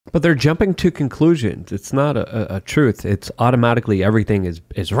But they're jumping to conclusions. It's not a truth. It's automatically everything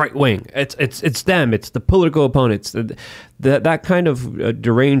is right wing. It's them. It's the political opponents. That kind of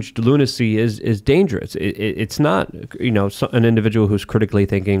deranged lunacy is dangerous. It's not an individual who's critically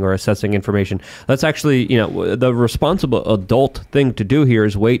thinking or assessing information. That's actually the responsible adult thing to do here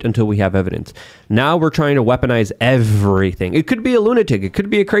is wait until we have evidence. Now we're trying to weaponize everything. It could be a lunatic. It could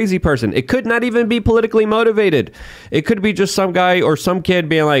be a crazy person. It could not even be politically motivated. It could be just some guy or some kid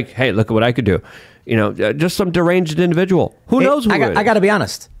being like, hey, look at what I could do. Just some deranged individual. Who knows who it is? I got to be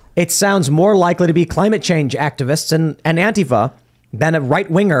honest. It sounds more likely to be climate change activists and Antifa than a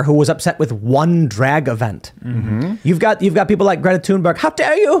right-winger who was upset with one drag event. Mm-hmm. You've got people like Greta Thunberg. How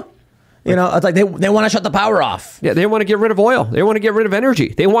dare you? It's like they want to shut the power off. Yeah, they want to get rid of oil. They want to get rid of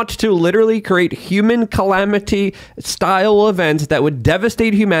energy. They want to literally create human calamity style events that would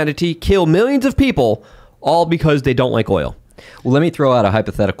devastate humanity, kill millions of people, all because they don't like oil. Well, let me throw out a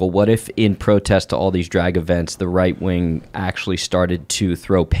hypothetical. What if in protest to all these drag events, the right wing actually started to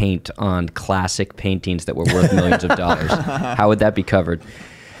throw paint on classic paintings that were worth millions of dollars? How would that be covered?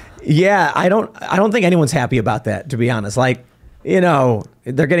 Yeah, I don't think anyone's happy about that, to be honest. Like,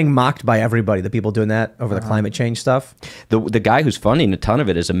 they're getting mocked by everybody, the people doing that over the climate change stuff. The guy who's funding a ton of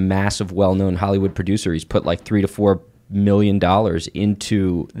it is a massive, well-known Hollywood producer. He's put like $3 to $4 million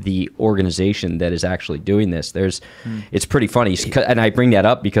into the organization that is actually doing this. It's pretty funny, and I bring that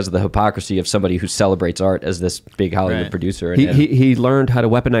up because of the hypocrisy of somebody who celebrates art as this big Hollywood producer. He learned how to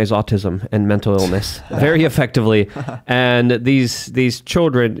weaponize autism and mental illness very effectively, and these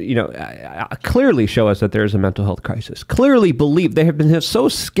children, clearly show us that there is a mental health crisis. Clearly believe they have been so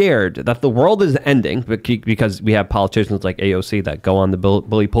scared that the world is ending because we have politicians like AOC that go on the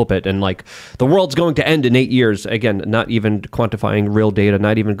bully pulpit and like the world's going to end in 8 years. Again, not even quantifying real data,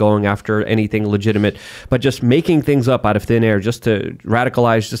 not even going after anything legitimate, but just making things up out of thin air just to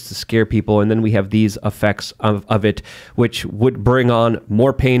radicalize, just to scare people. And then we have these effects of it, which would bring on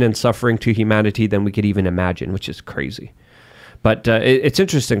more pain and suffering to humanity than we could even imagine, which is crazy. But it's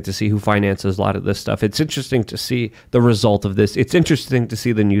interesting to see who finances a lot of this stuff. It's interesting to see the result of this. It's interesting to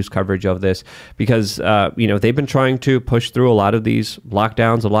see the news coverage of this because, they've been trying to push through a lot of these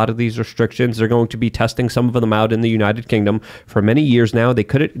lockdowns, a lot of these restrictions. They're going to be testing some of them out in the United Kingdom for many years now. They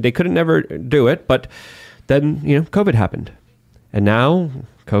couldn't never do it, but then, COVID happened. And now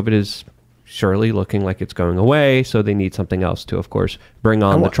COVID is surely looking like it's going away. So they need something else to, of course, bring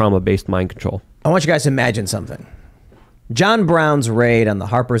on the trauma-based mind control. I want you guys to imagine something. John Brown's raid on the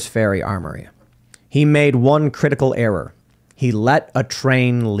Harper's Ferry Armory. He made one critical error. He let a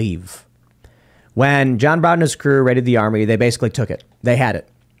train leave. When John Brown and his crew raided the armory, they basically took it. They had it.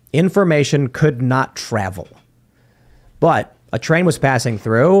 Information could not travel. But a train was passing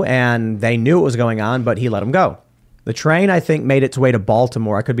through, and they knew it was going on, but he let them go. The train, I think, made its way to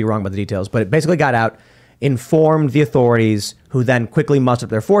Baltimore. I could be wrong about the details, but it basically got out, informed the authorities, who then quickly mustered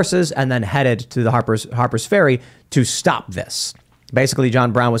their forces and then headed to the Harper's Ferry to stop this. Basically,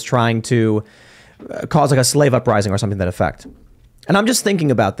 John Brown was trying to cause like a slave uprising or something to that effect. And I'm just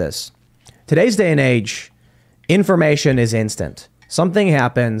thinking about this. Today's day and age, information is instant. Something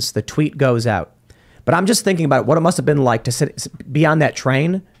happens, the tweet goes out. But I'm just thinking about what it must have been like to be on that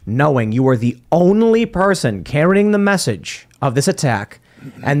train, knowing you were the only person carrying the message of this attack,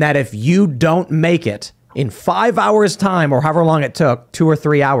 and that if you don't make it in 5 hours time, or however long it took, 2 or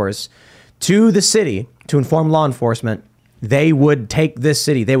 3 hours, to the city to inform law enforcement, they would take this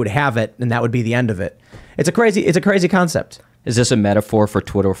city, they would have it, and that would be the end of it. It's a crazy concept. Is this a metaphor for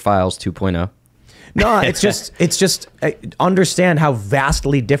Twitter Files 2.0? No, it's just understand how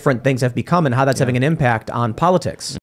vastly different things have become and how that's having an impact on politics.